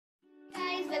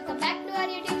welcome back to our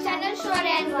YouTube channel Shwar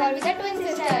and War with the twin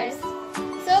sisters.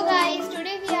 So guys,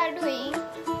 today we are doing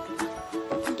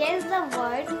guess the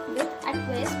word with a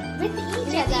twist with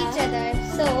each other.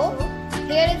 So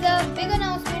here is a big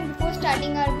announcement before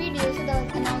starting our video. So the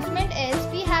announcement is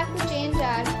we have to change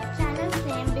our Channel's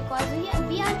name because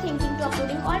we are thinking to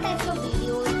uploading all types of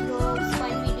videos, vlogs,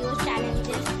 fun videos,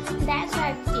 challenges. That's why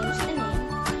we changed the name.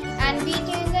 and we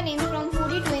changed the name from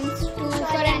Foodie Twins to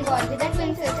Shwar and War with the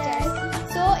twin sisters.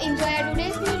 So enjoy our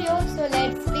today's video. So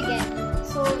let's begin.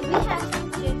 So we have some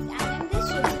tricks, and in this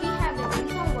trick we have written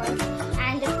some words,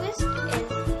 and the twist is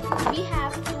we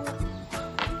have to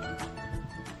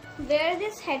wear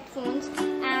these headphones,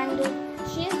 and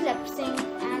she is lip sync,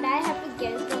 and I have to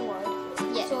guess the word.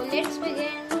 Yes. So let's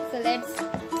begin. So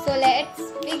let's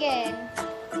begin.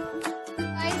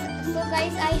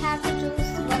 Guys, I have to choose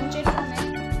one cheat from it.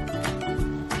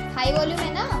 High volume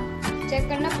है ना, check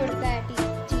करना पड़ता है.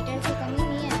 Cheater की कमी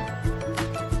नहीं है.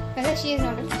 वैसे she is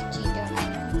not a cheater. I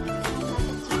know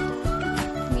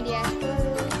media.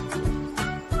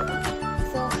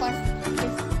 So first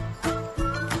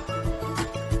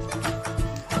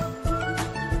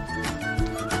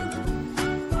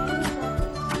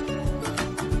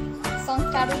song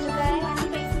start हो चुका है.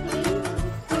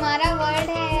 तुम्हारा वर्ड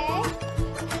है,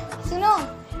 सुनो,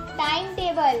 time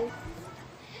table.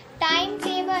 Time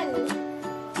table.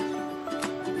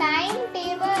 Time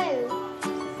table.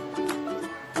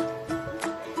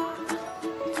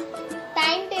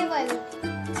 Time table.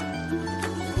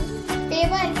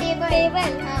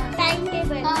 Table. हाँ, Time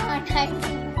table. हाँ, time.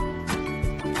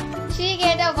 She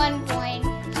get a 1 point.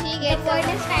 She The gets word a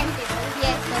is time table.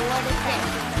 Yes, the word is time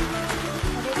table.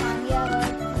 अरे कहाँ गया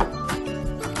word?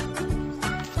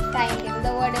 Time table.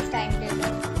 The word is time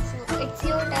table. So it's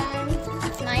your turn.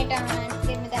 It's my turn.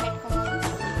 Give me the headphones.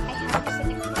 I have to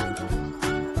select one.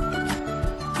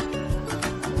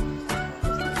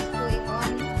 What's going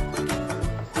on?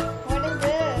 What is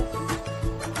this?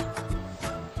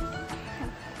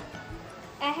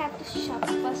 I have to shop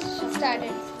first.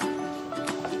 Started.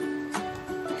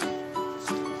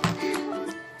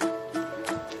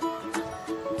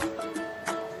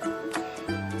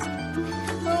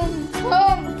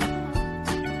 Home.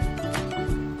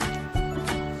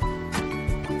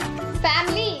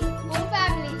 Family.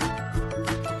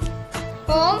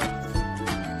 Home.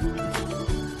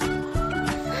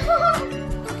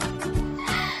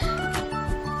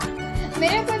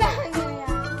 मेरे को ध्यान दो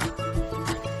यार.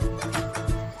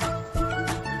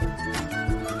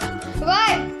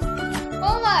 Work.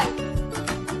 Homework.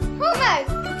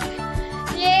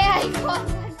 Yeah, I got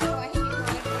one point.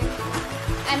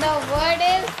 And the word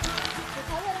is.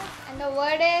 And the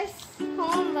word is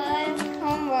Homework.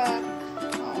 homework.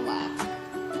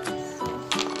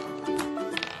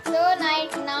 So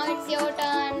now it's your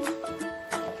turn.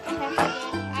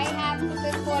 I have to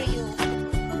pick for you.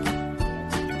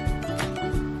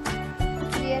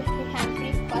 Clear the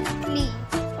handprint firstly.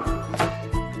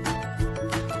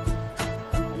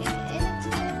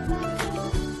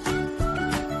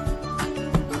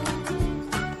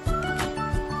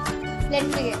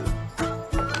 Let's begin.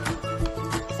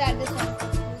 Start this one.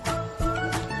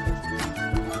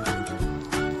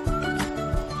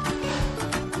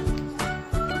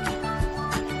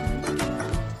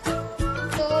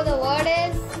 So the word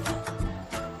is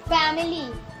family.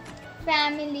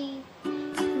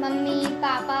 Mummy,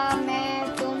 पापा, मैं,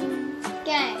 तुम,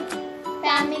 क्या है?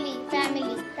 Family.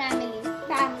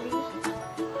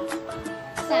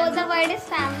 So the word is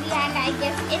family, and I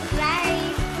guess it's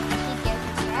right. She gets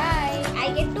it right. I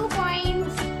get 2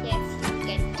 points. Yes, you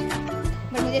get.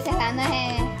 But मुझे सहलाना है,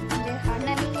 मुझे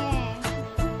हारना नहीं है.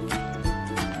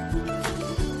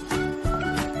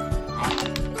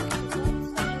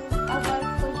 A word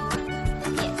for you.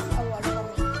 Yes, a word for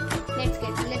me. Let's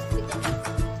begin.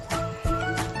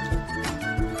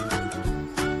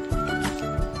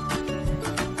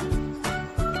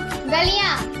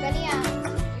 गलियां.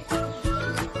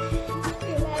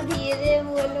 थोड़ा धीरे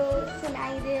बोलो,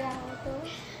 सुनाई दे रहा हो तो.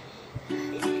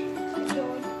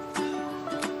 Road.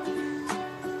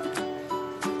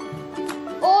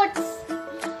 Oats.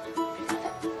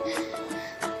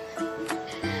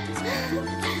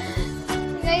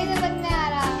 नहीं समझ में आ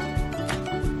रहा.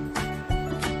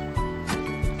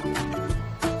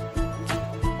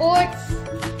 Oats.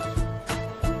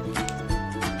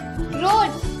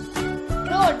 Road.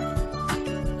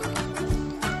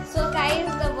 So guys,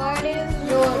 the word is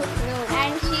Road.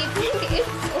 and she thinks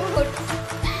it's oats.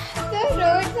 तो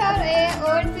roads और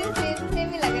oats से सेम सेम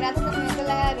ही लग रहा था, तो मेरे को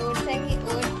लगा roads है कि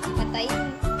oats, पता ही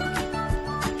नहीं.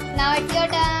 Now it's your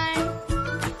turn.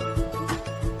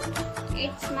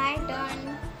 It's my turn.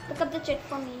 pick up the chit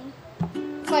for me.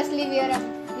 Firstly, wear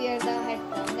the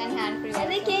headphones and hand free.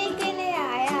 अरे केक के लिए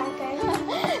आया कर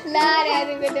ला रहे हैं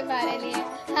रिबे तुम्हारे लिए.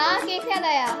 हाँ केक याद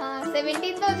आया. हाँ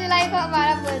 17 जुलाई को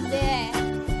हमारा बर्थडे है.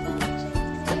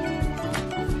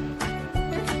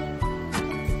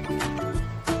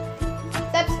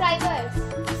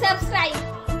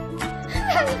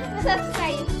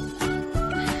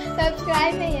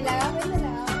 सब्सक्राइब नहीं है, लगा फिर से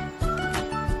लगा.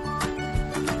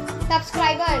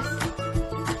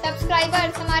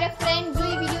 सब्सक्राइबर्स हमारे फ्रेंड जो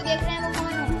ये वीडियो देख रहे हैं वो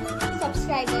कौन है?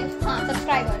 सब्सक्राइबर्स. हाँ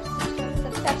subscribers.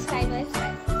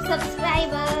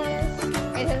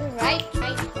 It is right.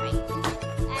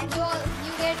 And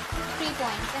you get 3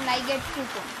 points and I get 2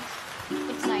 points.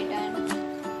 It's my turn.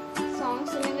 Song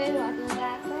सुनने में बहुत मजा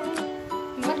आता है.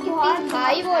 बट बहुत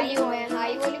हाई वॉल्यूम है.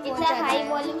 हाई वॉल्यूम इतना हाई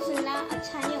वॉल्यूम सुनना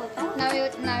अच्छा नहीं होता. Now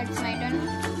it's my turn.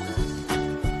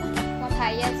 बहुत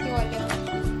हाई है इसकी वॉल्यूम.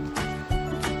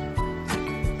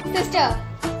 सिस्टर,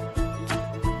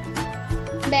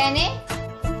 बहने,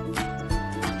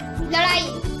 लड़ाई,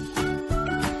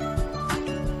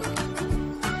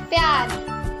 प्यार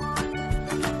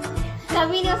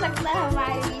कभी नहीं हो सकता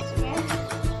हमारे बीच में.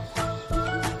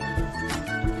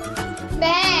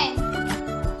 बहन,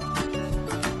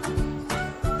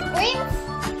 विंग्स,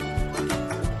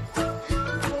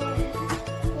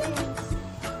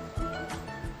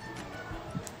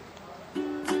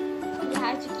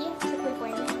 हार चुकी है, इससे कोई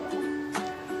पॉइंट नहीं होगा.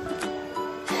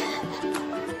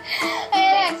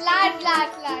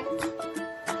 लाट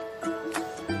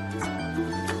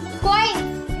कॉइन्स.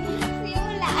 You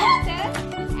last and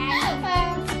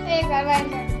एक बार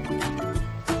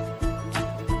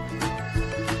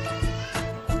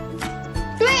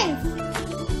ट्विंस.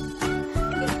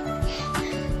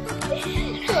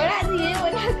 थोड़ा धीरे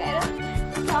बोला करो.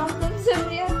 सॉन्ग तुम सुन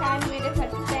रही हो, कान मेरे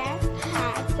फटते हैं.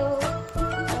 हाँ तो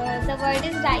the word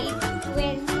is right,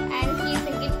 twins, and she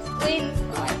thinks twins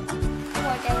or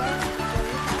whatever.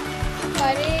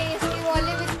 अरे इसकी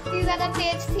वॉल्यूम इतनी ज़्यादा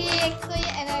तेज थी. एक तो ये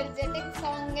एनर्जेटिक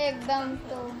सॉन्ग है एकदम,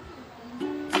 तो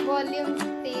वॉल्यूम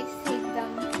तेज थी एकदम.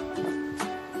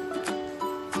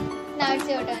 Now it's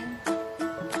your turn.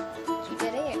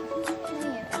 Cheater है ये?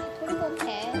 नहीं है, थोड़ी बहुत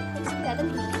है, थोड़ी ज़्यादा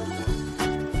नहीं है.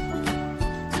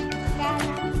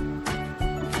 गाना.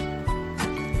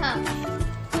 हाँ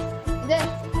इधर.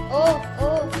 ओ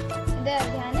इधर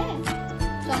ध्यान है.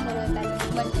 सॉन्ग करो ताकि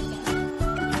बन सके.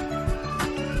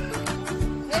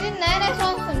 मुझे नए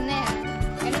सॉन्ग सुनने हैं.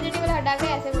 एनर्जेटिक वाला हटा के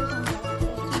ऐसे कोई सॉन्ग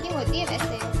चीटिंग होती है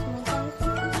वैसे.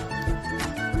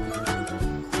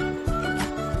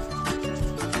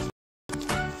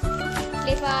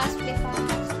 Play fast.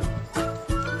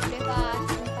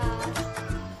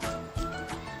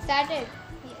 Started?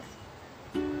 Yes.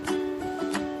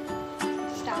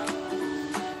 Start.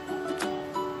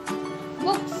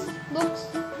 Books.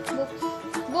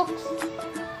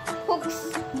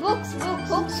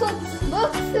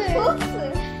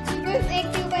 एक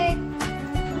के ऊपर एक.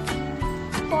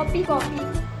 Copy.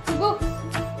 Books.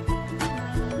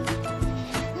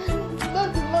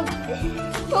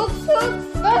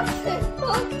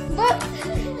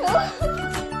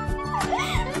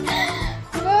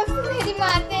 मेरी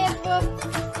माते हैं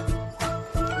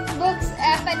बुक्स.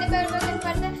 पढ़ने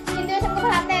पढ़ते हैं. हिंदी में सबको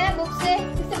पढ़ाते हैं ना बुक से.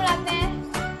 किससे पढ़ाते हैं?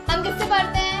 हम किससे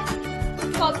पढ़ते हैं?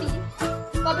 कॉपी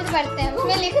से पढ़ते हैं.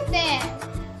 उसमें लिखते हैं.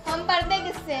 हम पढ़ते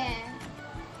किससे हैं?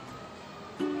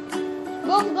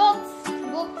 बुक्स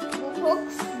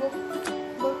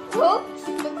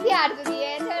यार तो दिए.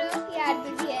 चलो यार तो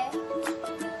दिए.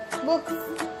 Books.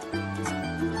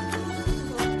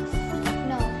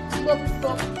 No. Books.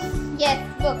 Yes,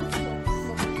 books.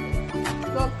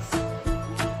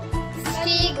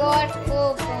 She got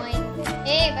 4 points.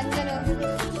 Hey, बंदर हो.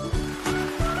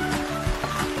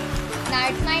 Now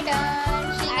it's my turn.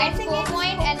 She gets 4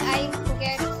 points and I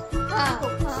get. हाँ.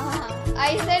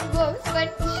 I said books, but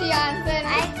she answered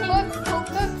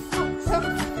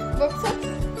books.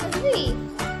 Agree.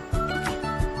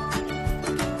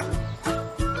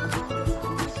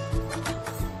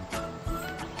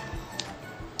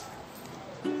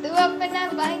 अपना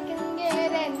बाइकेंगे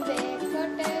रहते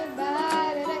छोटे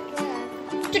बाहर रखे.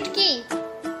 चुटकी.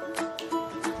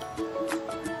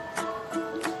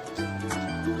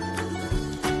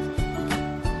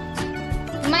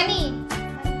 मनी.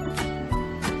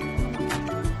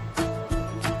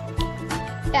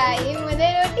 टाइम मुझे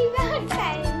रोटी का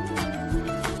टाइम.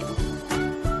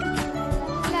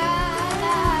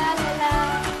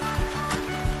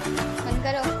 बंद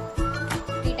करो.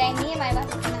 फ्री टाइम नहीं है हमारे पास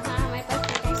इतना.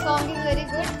 Song is very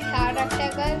good. ख्याल रखते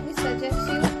कर. We suggest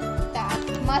you that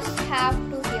must have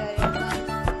to hear it once.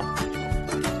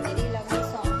 Very lovely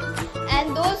song. And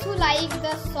those who like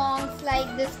the song songs like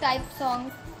this type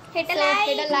songs. Hit a So like.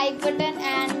 hit a like button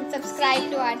and subscribe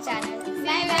to our channel.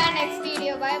 See you in our next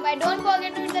video. Bye bye. Don't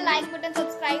forget to hit the like button,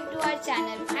 subscribe to our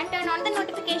channel. And turn on the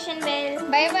notification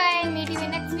bell. Bye bye. Meet you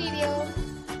in next video.